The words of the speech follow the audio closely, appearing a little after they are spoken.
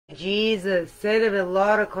Jesus, serve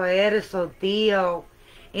Lord coere sotio.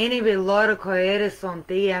 Any be Lord coere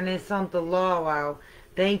sonti and is on the law. Wow.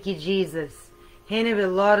 Thank you, Jesus. Any be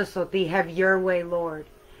Lord soti. Have your way, Lord.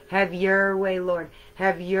 Have your way, Lord.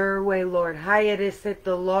 Have your way, Lord. Hayere set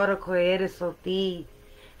the Lord coere soti.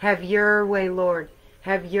 Have your way, Lord.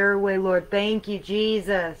 Have your way, Lord. Thank you,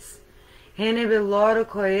 Jesus. Any be Lord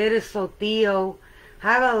coere sotio.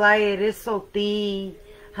 Have a lie soti.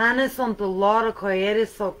 Hannes on the Lord coere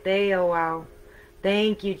soteo. Wow.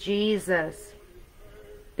 Thank you, Jesus.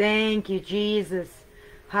 Thank you, Jesus.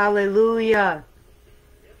 Hallelujah.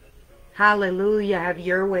 Hallelujah. Have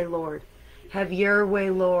your way, Lord. Have your way,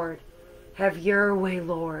 Lord. Have your way,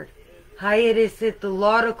 Lord. Hayeresit the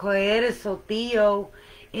Lord coere sotio.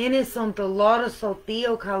 Enes on the Lord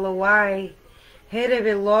sotio kalawai.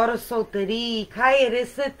 Herebe Lord soteri.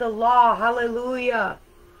 Hayeresit the law. Hallelujah.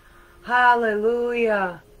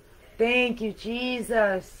 Hallelujah. Thank you,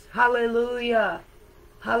 Jesus. Hallelujah.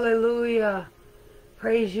 Hallelujah.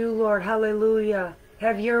 Praise you, Lord. Hallelujah.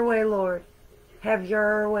 Have your way, Lord. Have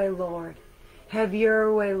your way, Lord. Have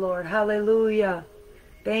your way, Lord. Hallelujah.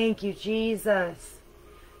 Thank you, Jesus.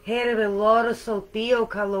 Herebe Lord sotio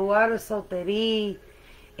kaluara soteri.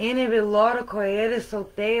 Enebe Lord coere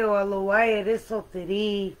soteo aluai ere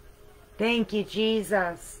soteri. Thank you,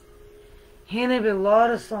 Jesus. Henebe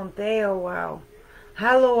Lord sonteo. Wow.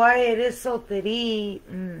 Haluai ere soteri.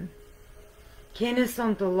 Kenes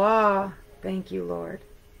on the law. Thank you, Lord.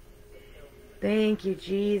 Thank you,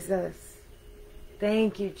 Jesus.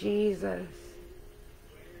 Thank you, Jesus.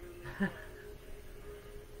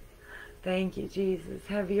 Thank you, Jesus.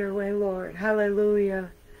 Have your way, Lord.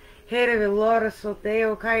 Hallelujah. Herebe Lord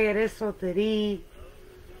soteo kaere soteri.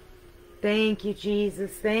 Thank you,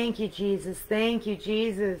 Jesus. Thank you, Jesus. Thank you,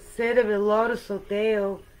 Jesus. Serve Lord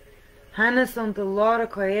soteo. Hannes on the Lord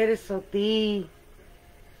coere soti.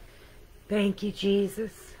 Thank you,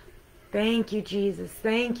 Jesus. Thank you, Jesus.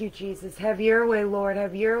 Thank you, Jesus. Have your way, Lord.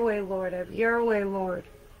 Have your way, Lord. Have your way, Lord.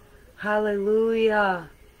 Hallelujah.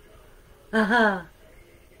 Wow.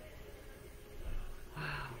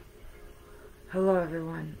 Hello,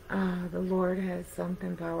 everyone. The Lord has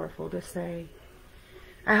something powerful to say.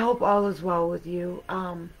 I hope all is well with you.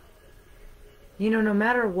 No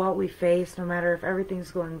matter what we face, no matter if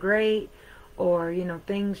everything's going great or,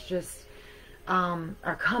 things just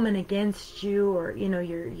are coming against you, or,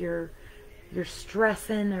 you're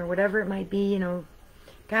stressing or whatever it might be,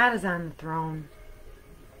 God is on the throne.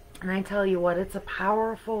 And I tell you what, it's a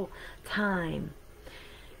powerful time.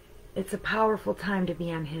 It's a powerful time to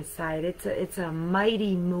be on His side. It's a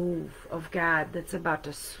mighty move of God that's about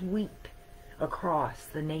to sweep across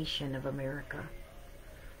the nation of America.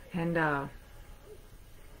 And I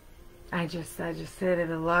just said it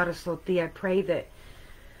a lot of soti. I pray that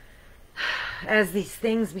as these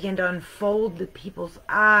things begin to unfold, the people's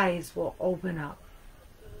eyes will open up.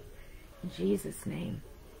 In Jesus' name.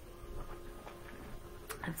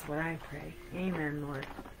 That's what I pray. Amen, Lord.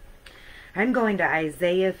 I'm going to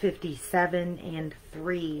Isaiah 57 and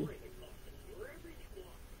 3.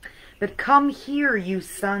 But come here, you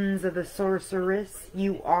sons of the sorceress,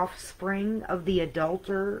 you offspring of the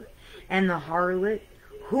adulterer and the harlot.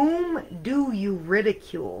 Whom do you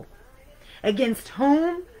ridicule? Against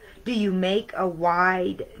whom do you make a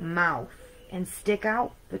wide mouth and stick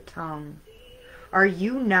out the tongue? Are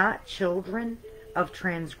you not children of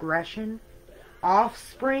transgression,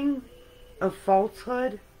 offspring of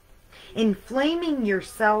falsehood, inflaming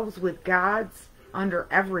yourselves with gods under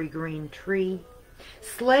every green tree,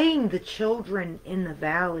 slaying the children in the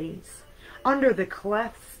valleys, under the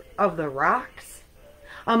clefts of the rocks,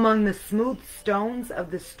 among the smooth stones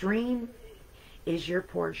of the stream is your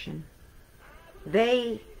portion.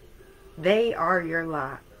 They are your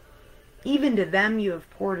lot. Even to them you have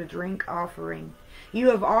poured a drink offering.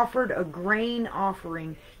 You have offered a grain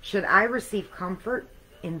offering. Should I receive comfort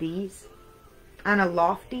in these? On a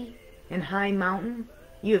lofty and high mountain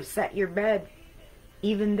you have set your bed.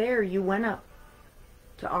 Even there you went up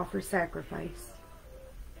to offer sacrifice.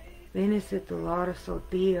 Benecit the Lord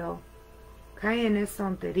sotio. Kayanes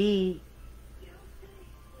sonteri.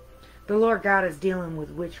 The Lord God is dealing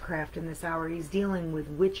with witchcraft in this hour. He's dealing with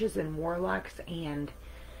witches and warlocks and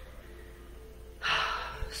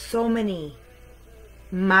so many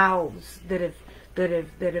mouths that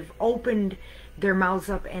have opened their mouths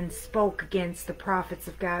up and spoke against the prophets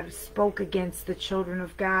of God, spoke against the children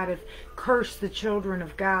of God, have cursed the children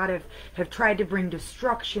of God, have tried to bring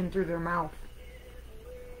destruction through their mouth.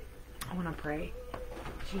 I want to pray.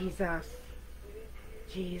 Jesus.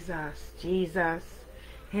 Jesus. Jesus.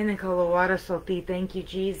 Thank you,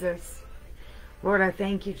 Jesus. Lord, I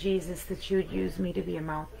thank you, Jesus, that you would use me to be a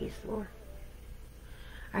mouthpiece, Lord.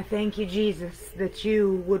 I thank you, Jesus, that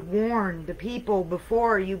you would warn the people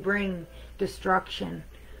before you bring destruction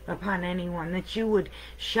upon anyone, that you would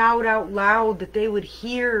shout out loud, that they would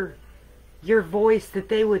hear your voice, that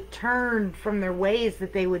they would turn from their ways,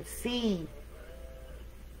 that they would see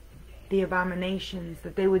the abominations,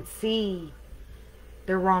 that they would see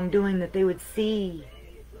their wrongdoing, that they would see.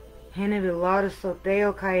 I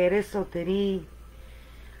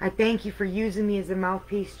thank you for using me as a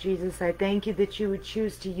mouthpiece, Jesus. I thank you that you would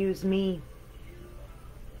choose to use me.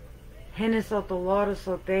 I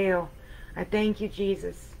thank you,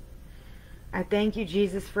 Jesus. I thank you,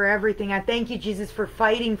 Jesus, for everything. I thank you, Jesus, for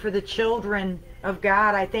fighting for the children of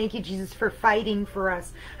God. I thank you, Jesus, for fighting for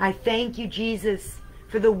us. I thank you, Jesus,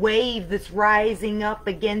 for the wave that's rising up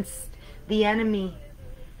against the enemy.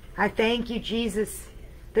 I thank you, Jesus,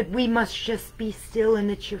 that we must just be still and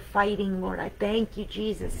that you're fighting, Lord. I thank you,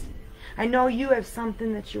 Jesus. I know you have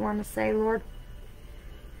something that you want to say, Lord.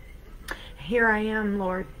 Here I am,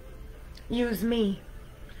 Lord. Use me.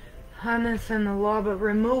 Honest in the law, but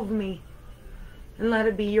remove me. And let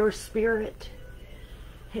it be your spirit.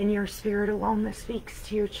 And your spirit alone that speaks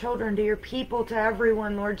to your children, to your people, to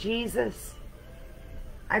everyone, Lord Jesus.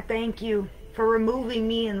 I thank you for removing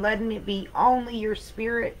me and letting it be only your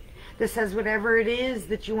spirit that says whatever it is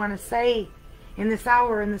that you want to say in this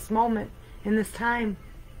hour, in this moment, in this time.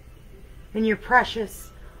 In your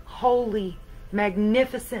precious, holy,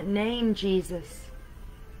 magnificent name, Jesus.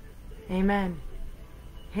 Amen.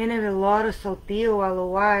 Hene sotio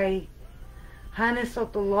alawai. Hane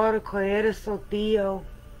sotoloro koere sotio.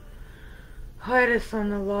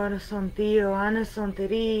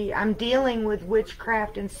 I'm dealing with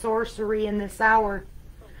witchcraft and sorcery in this hour.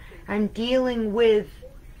 I'm dealing with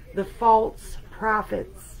the false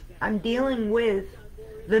prophets. I'm dealing with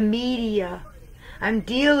the media. I'm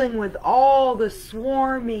dealing with all the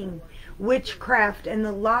swarming witchcraft and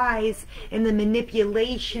the lies and the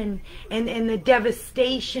manipulation and the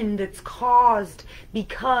devastation that's caused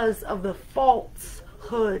because of the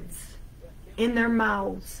falsehoods in their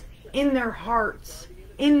mouths, in their hearts,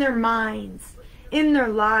 in their minds, in their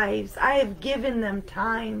lives. I have given them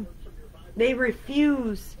time. They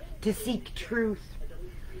refuse to seek truth.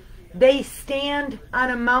 They stand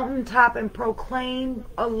on a mountaintop and proclaim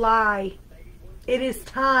a lie. It is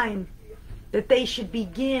time that they should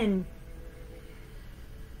begin.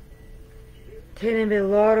 They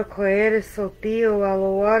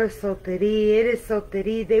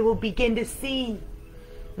will begin to see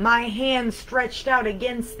my hand stretched out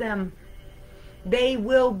against them. They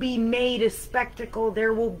will be made a spectacle.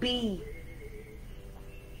 There will be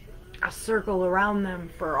a circle around them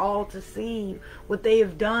for all to see what they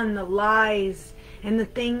have done, the lies and the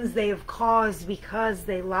things they have caused because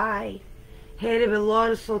they lie.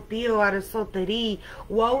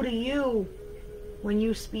 Woe to you when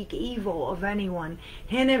you speak evil of anyone.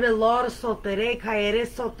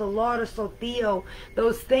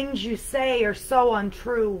 Those things you say are so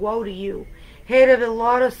untrue. Woe to you.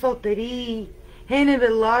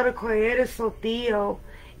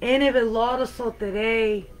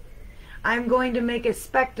 I'm going to make a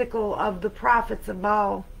spectacle of the prophets of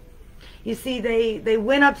Baal. You see, they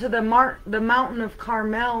went up to the mountain of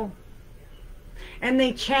Carmel, and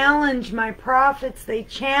they challenge my prophets. They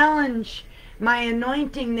challenge my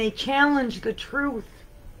anointing. They challenge the truth.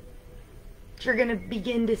 You're going to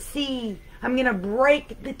begin to see. I'm going to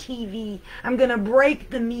break the TV. I'm going to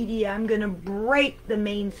break the media. I'm going to break the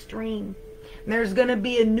mainstream. And there's going to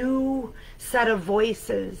be a new set of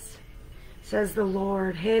voices, says the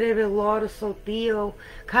Lord.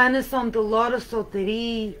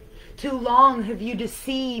 Too long have you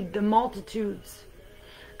deceived the multitudes.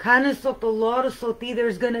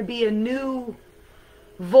 There's going to be a new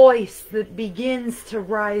voice that begins to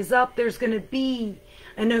rise up. There's going to be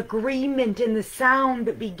an agreement in the sound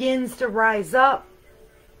that begins to rise up.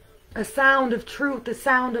 A sound of truth, a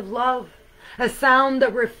sound of love, a sound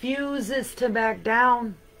that refuses to back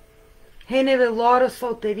down.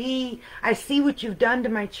 I see what you've done to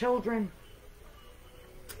my children.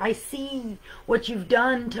 I see what you've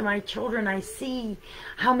done to my children. I see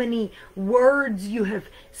how many words you have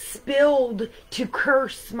spilled to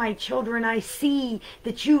curse my children. I see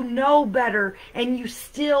that you know better and you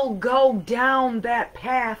still go down that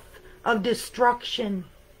path of destruction.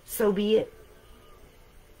 So be it.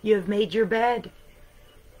 You have made your bed.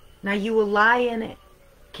 Now you will lie in it.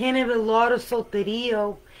 And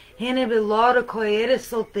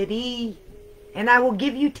I will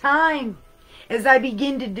give you time. As I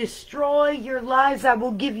begin to destroy your lives, I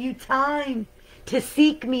will give you time to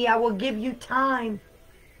seek me. I will give you time.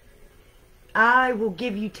 I will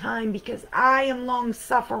give you time because I am long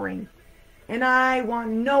suffering and I want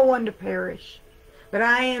no one to perish. But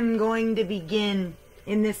I am going to begin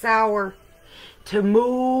in this hour to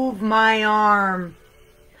move my arm,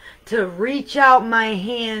 to reach out my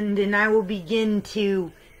hand, and I will begin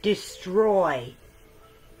to destroy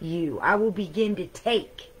you. I will begin to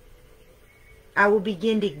take. I will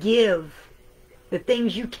begin to give the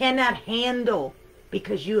things you cannot handle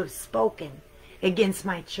because you have spoken against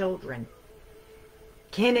my children.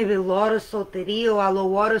 You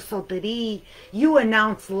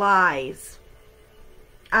announce lies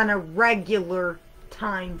on a regular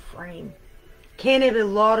time frame.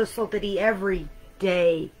 Every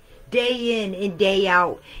day, day in and day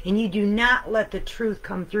out. And you do not let the truth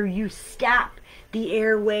come through. You stop the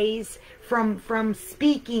airways from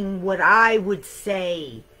speaking what I would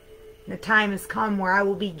say. The time has come where I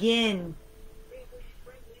will begin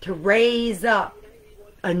to raise up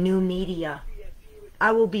a new media.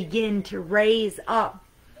 I will begin to raise up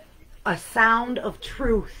a sound of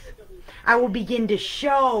truth. I will begin to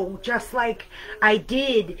show, just like I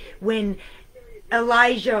did when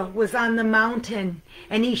Elijah was on the mountain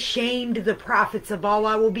and he shamed the prophets of Baal.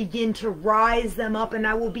 I will begin to rise them up and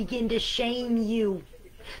I will begin to shame you.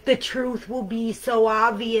 The truth will be so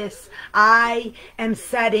obvious. I am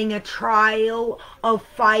setting a trial of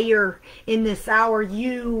fire in this hour.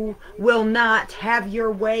 You will not have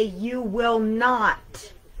your way. You will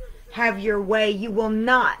not have your way. You will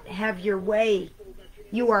not have your way.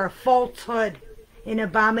 You are a falsehood, an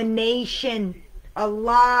abomination, a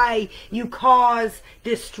lie. You cause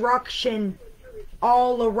destruction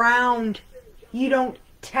all around. You don't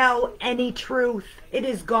tell any truth. It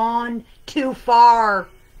has gone too far,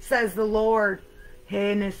 says the Lord.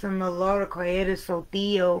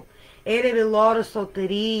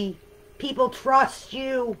 People trust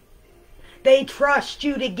you. They trust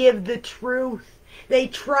you to give the truth. They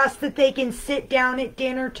trust that they can sit down at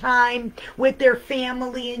dinner time with their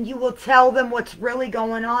family and you will tell them what's really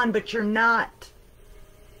going on, but you're not.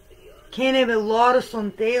 So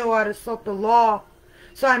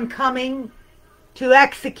I'm coming to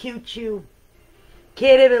execute you.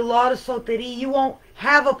 You won't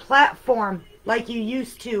have a platform like you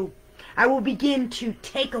used to. I will begin to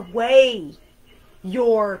take away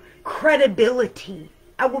your credibility.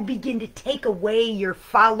 I will begin to take away your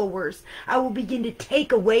followers. I will begin to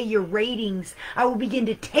take away your ratings. I will begin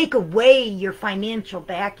to take away your financial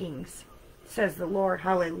backings, says the Lord.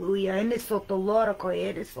 Hallelujah.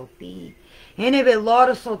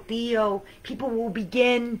 People will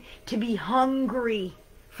begin to be hungry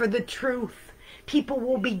for the truth. People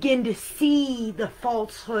will begin to see the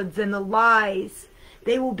falsehoods and the lies.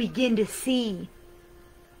 They will begin to see,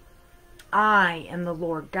 I am the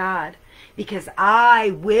Lord God, because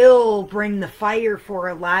I will bring the fire for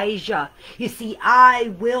Elijah. You see,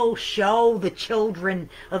 I will show the children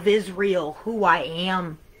of Israel who I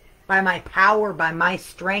am by my power, by my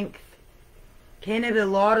strength. Do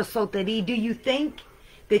you think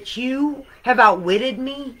that you have outwitted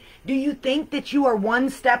me? Do you think that you are one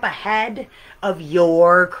step ahead of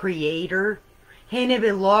your Creator? I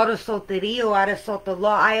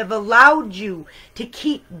have allowed you to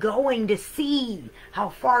keep going to see how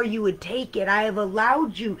far you would take it. I have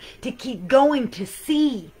allowed you to keep going to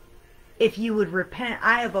see if you would repent.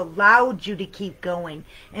 I have allowed you to keep going.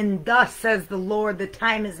 And thus says the Lord, the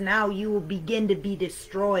time is now. You will begin to be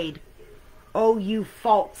destroyed. Oh, you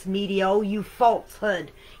false media. Oh, you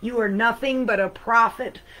falsehood. You are nothing but a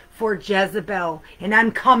prophet for Jezebel. And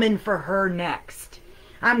I'm coming for her next.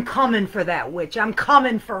 I'm coming for that witch. I'm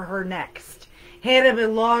coming for her next. I'm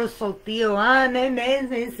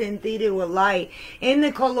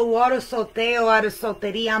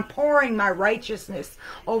pouring my righteousness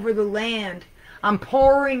over the land. I'm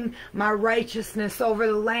pouring my righteousness over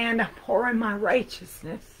the land. I'm pouring my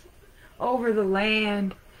righteousness over the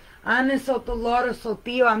land. I'm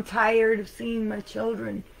tired of seeing my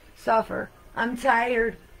children suffer. I'm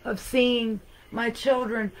tired of seeing my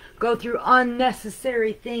children go through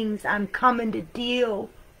unnecessary things. I'm coming to deal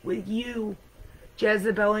with you.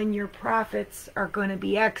 Jezebel and your prophets are going to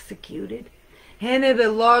be executed. Get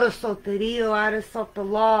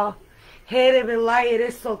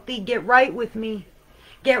right with me.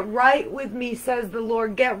 Get right with me, says the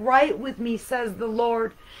Lord. Get right with me, says the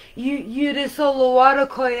Lord.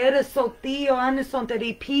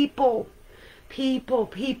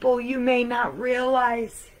 People, you may not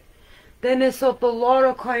realize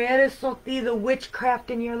the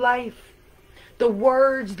witchcraft in your life, the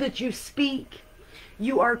words that you speak,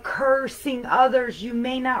 You are cursing others. You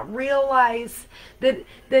may not realize that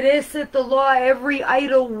is it the law. Every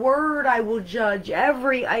idle word I will judge.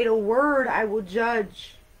 Every idle word I will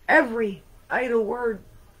judge. Every idle word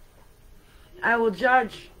I will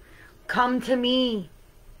judge. Come to me.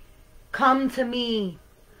 Come to me.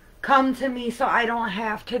 Come to me so I don't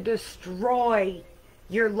have to destroy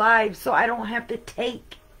your lives. So I don't have to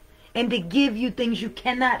take and to give you things you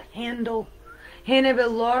cannot handle. I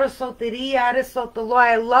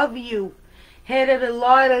love you.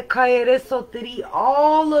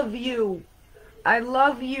 All of you. I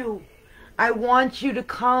love you. I want you to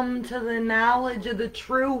come to the knowledge of the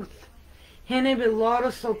truth.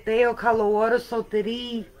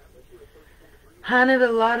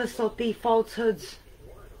 Falsehoods.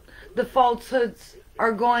 The falsehoods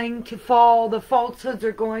are going to fall. The falsehoods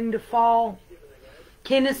are going to fall.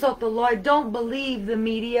 Don't believe the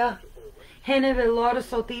media.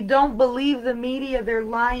 Don't believe the media. They're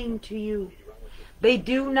lying to you. They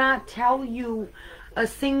do not tell you a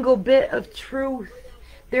single bit of truth.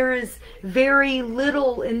 There is very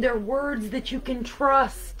little in their words that you can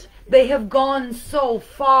trust. They have gone so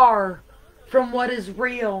far from what is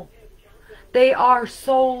real. They are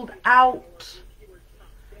sold out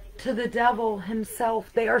to the devil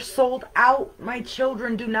himself. They are sold out. My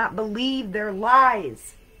children, do not believe their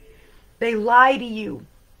lies. They lie to you.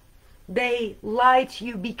 They lie to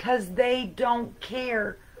you because they don't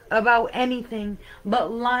care about anything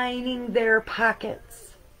but lining their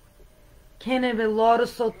pockets.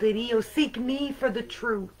 Seek me for the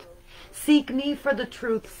truth. Seek me for the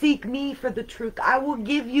truth. Seek me for the truth. I will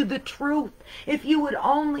give you the truth. If you would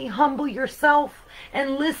only humble yourself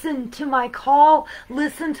and listen to my call,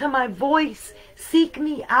 listen to my voice, seek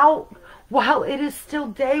me out while it is still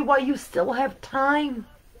day, while you still have time.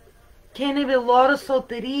 Don't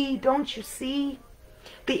you see?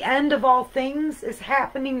 The end of all things is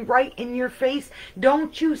happening right in your face.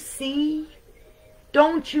 Don't you see?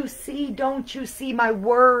 Don't you see? Don't you see? My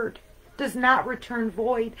word does not return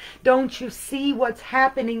void. Don't you see what's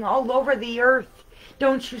happening all over the earth?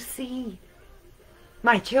 Don't you see?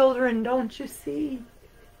 My children, don't you see?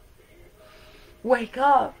 Wake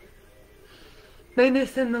up.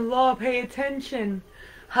 Listen the law, pay attention.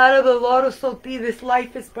 This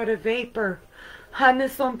life is but a vapor. I'm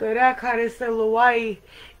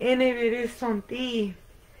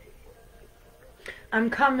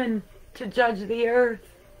coming to judge the earth.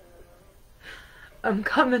 I'm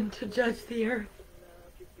coming to judge the earth.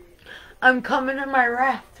 I'm coming in my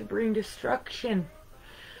wrath to bring destruction.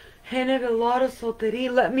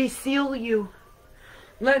 Let me seal you.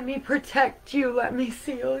 Let me protect you. Let me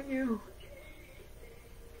seal you.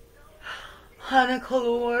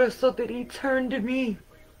 Turn to me.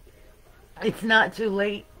 It's not too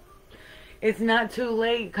late. It's not too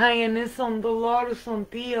late.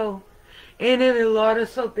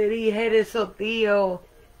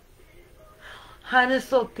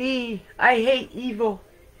 I hate evil.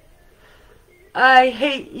 I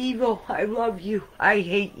hate evil. I love you. I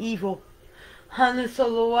hate evil.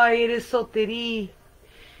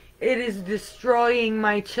 It is destroying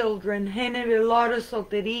my children.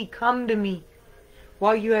 Come to me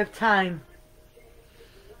while you have time.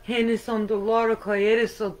 I'm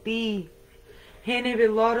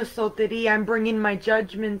bringing my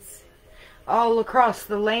judgments all across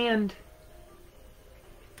the land.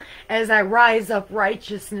 As I rise up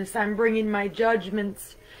righteousness, I'm bringing my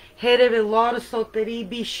judgments.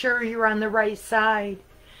 Be sure you're on the right side.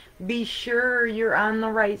 Be sure you're on the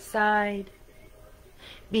right side.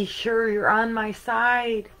 Be sure you're on my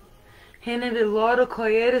side.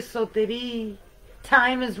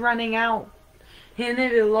 Time is running out. Do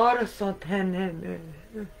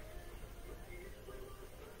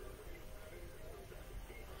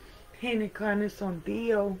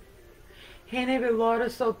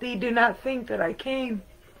not think that I came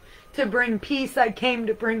to bring peace. I came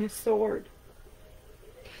to bring a sword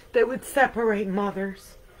that would separate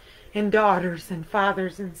mothers and daughters and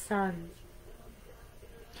fathers and sons.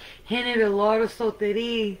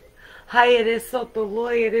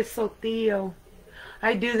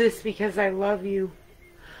 I do this because I love you.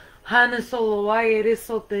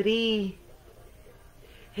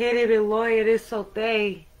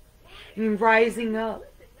 And rising up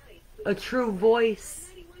a true voice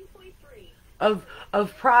of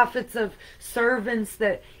prophets, of servants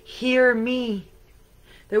that hear me,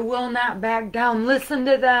 that will not back down. Listen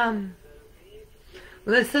to them.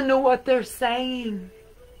 Listen to what they're saying.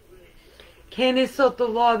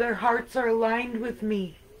 Their hearts are aligned with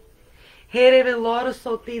me.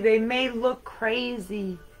 They may look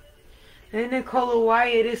crazy. They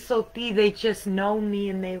just know me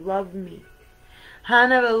and they love me.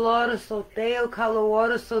 Hana velora soteo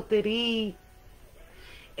kalawara soteri.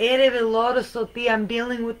 Ere velora soti. I'm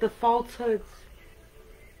dealing with the falsehoods.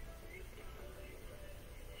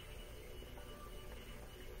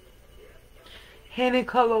 Hana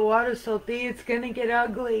kalawara soti. It's gonna get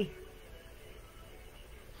ugly.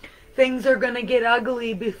 Things are going to get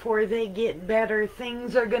ugly before they get better.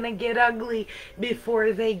 Things are going to get ugly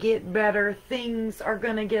before they get better. Things are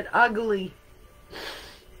going to get ugly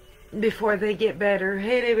before they get better.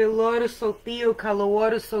 They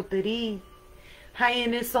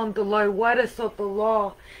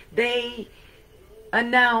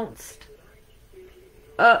announced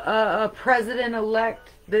a president-elect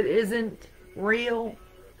that isn't real.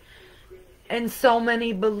 And so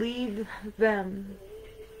many believe them.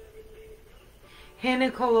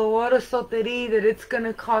 That it's going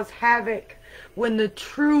to cause havoc when the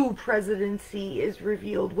true presidency is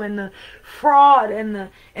revealed, when the fraud and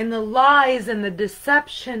the lies and the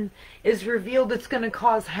deception is revealed. It's going to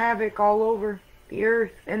cause havoc all over the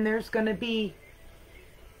earth, and there's going to be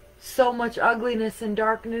so much ugliness and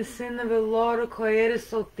darkness.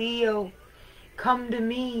 Come to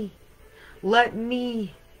me. Let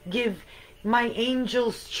me give my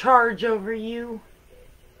angels charge over you.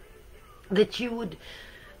 That you would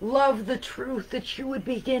love the truth, that you would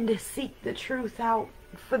begin to seek the truth out.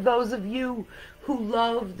 For those of you who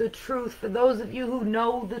love the truth, for those of you who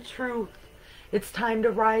know the truth, it's time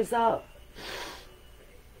to rise up.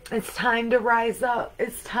 It's time to rise up.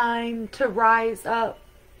 It's time to rise up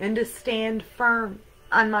and to stand firm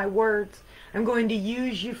on my words. I'm going to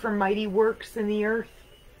use you for mighty works in the earth.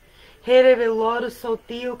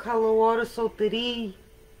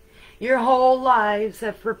 Your whole lives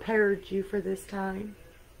have prepared you for this time.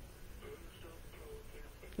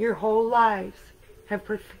 Your whole lives have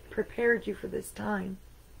prepared you for this time.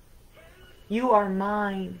 You are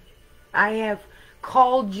mine. I have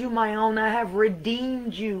called you my own. I have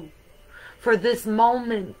redeemed you for this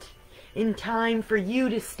moment in time, for you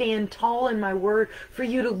to stand tall in my word, for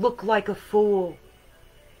you to look like a fool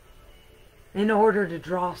in order to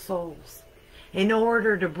draw souls, in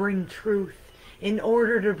order to bring truth, in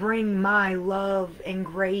order to bring my love and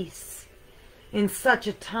grace in such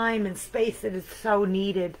a time and space that is so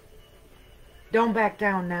needed. Don't back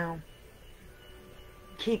down now.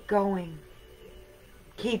 Keep going.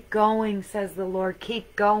 Keep going, says the Lord.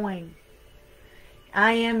 Keep going.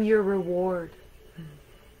 I am your reward.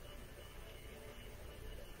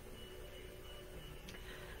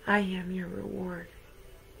 I am your reward.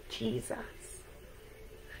 Jesus.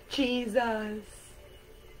 Jesus.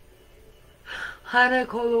 Hana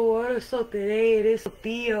kolowara sotere, eres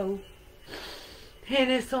tío.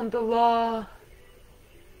 Eres on the law.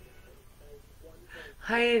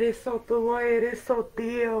 Eres soto, eres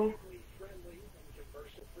tío.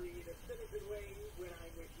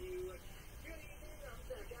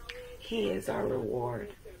 He is our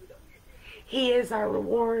reward. He is our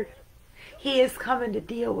reward. He is coming to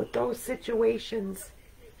deal with those situations,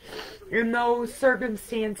 in those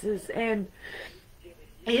circumstances, and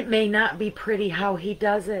it may not be pretty how he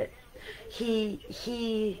does it.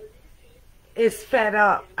 He is fed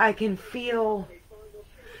up. I can feel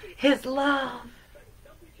his love,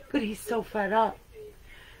 but he's so fed up.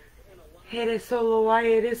 He's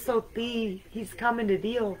coming to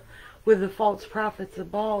deal with the false prophets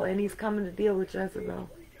of Baal, and he's coming to deal with Jezebel.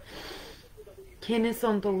 ¿Quiénes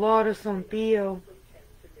son dolores son tío?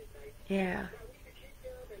 Yeah.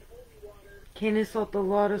 ¿Quiénes son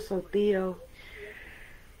dolores son tío?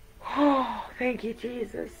 Oh, thank you,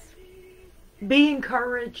 Jesus. Be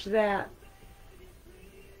encouraged that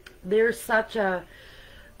there's such a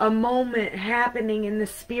moment happening in the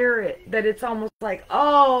spirit that it's almost like,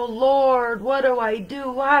 oh, Lord, what do I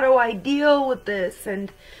do? How do I deal with this?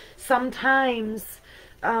 And sometimes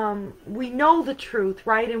we know the truth,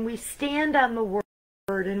 right? And we stand on the word,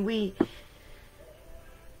 and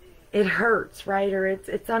it hurts, right? Or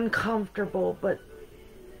it's uncomfortable, but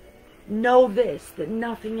know this, that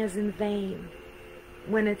nothing is in vain.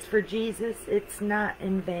 When it's for Jesus, it's not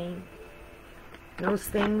in vain. Those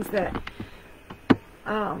things that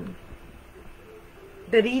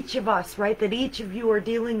each of us, right, that each of you are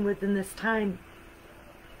dealing with in this time,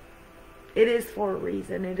 it is for a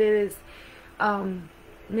reason. It is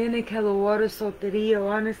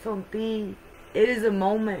it is a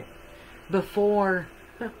moment before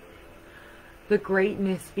the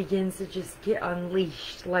greatness begins to just get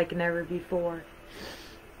unleashed like never before.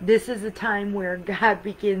 This is a time where God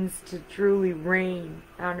begins to truly reign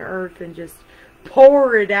on earth and just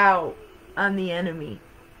pour it out on the enemy.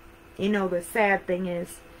 You know, the sad thing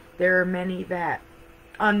is there are many that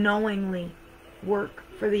unknowingly work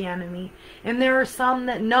for the enemy. And there are some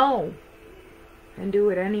that know and do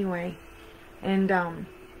it anyway. And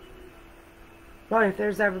but if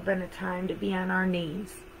there's ever been a time to be on our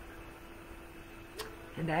knees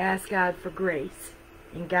and to ask God for grace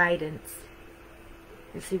and guidance,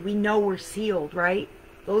 you see, we know we're sealed, right?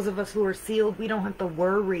 Those of us who are sealed, we don't have to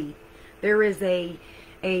worry. There is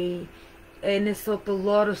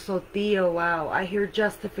wow, I hear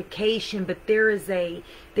justification, but there is a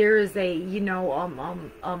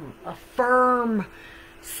a firm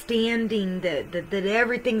standing that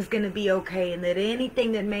everything's going to be okay, and that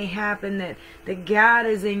anything that may happen, that God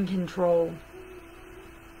is in control.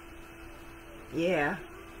 Yeah.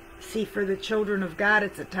 See, for the children of God,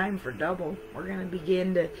 it's a time for double. We're going to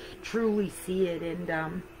begin to truly see it. And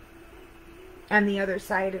on the other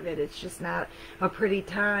side of it, it's just not a pretty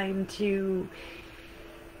time to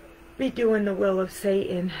be doing the will of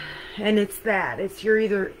Satan. And it's that. It's you're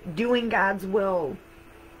either doing God's will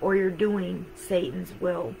or you're doing Satan's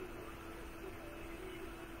will.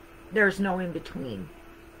 There's no in between.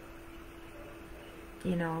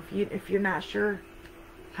 You know, if you're not sure,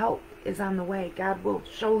 help is on the way. God will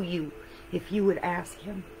show you if you would ask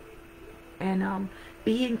Him. And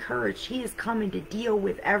be encouraged. He is coming to deal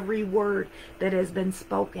with every word that has been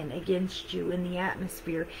spoken against you in the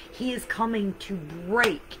atmosphere. He is coming to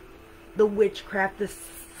break the witchcraft, the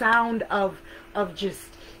sound of just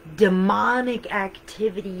demonic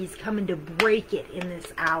activities, coming to break it in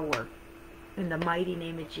this hour. In the mighty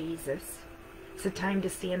name of Jesus. It's a time to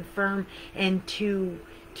stand firm and to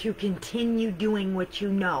continue doing what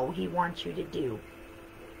you know He wants you to do.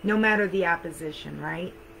 No matter the opposition,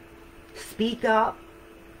 right? Speak up.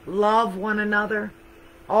 Love one another.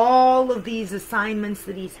 All of these assignments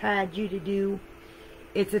that He's had you to do.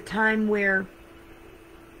 It's a time where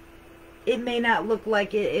it may not look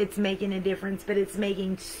like it's making a difference, but it's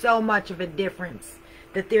making so much of a difference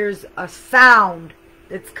that there's a sound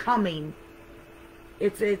that's coming.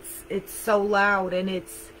 It's so loud, and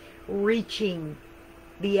it's reaching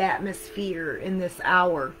the atmosphere in this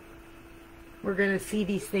hour. We're going to see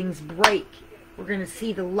these things break. We're going to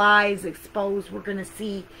see the lies exposed. We're going to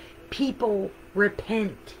see people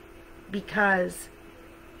repent because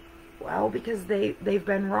they've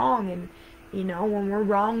been wrong. And you know, when we're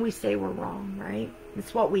wrong, we say we're wrong, right?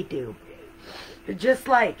 It's what we do. But just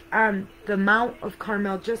like on the Mount of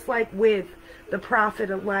Carmel, just like with the prophet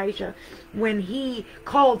Elijah, when he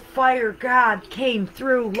called fire, God came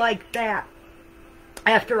through like that.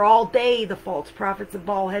 After all day, the false prophets of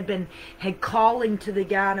Baal had calling to the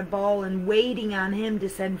god of Baal and waiting on him to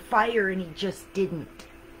send fire, and he just didn't.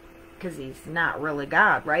 Because he's not really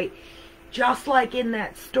God, right? Just like in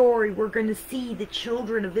that story, we're going to see the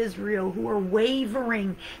children of Israel who are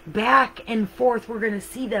wavering back and forth. We're going to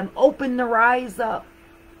see them open their eyes up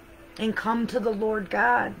and come to the Lord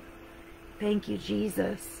God. Thank you,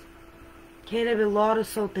 Jesus.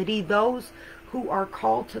 Those who are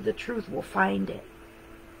called to the truth will find it.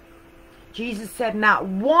 Jesus said, not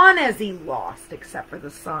one has He lost except for the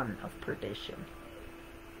son of perdition.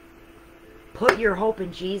 Put your hope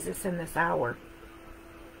in Jesus in this hour.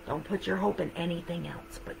 Don't put your hope in anything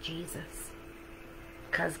else but Jesus.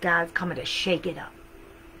 Because God's coming to shake it up.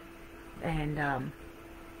 And,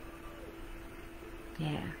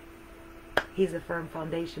 yeah. He's a firm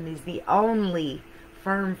foundation. He's the only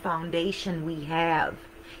firm foundation we have.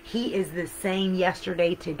 He is the same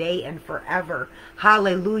yesterday, today, and forever.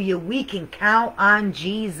 Hallelujah. We can count on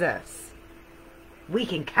Jesus. We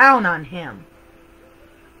can count on Him.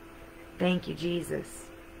 Thank you, Jesus.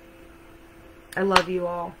 I love you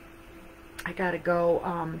all. I gotta go.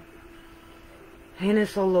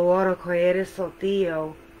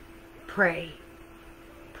 Pray.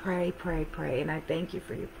 Pray, pray, pray. And I thank you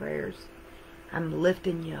for your prayers. I'm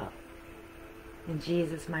lifting you up. In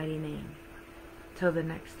Jesus' mighty name. Till the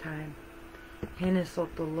next time.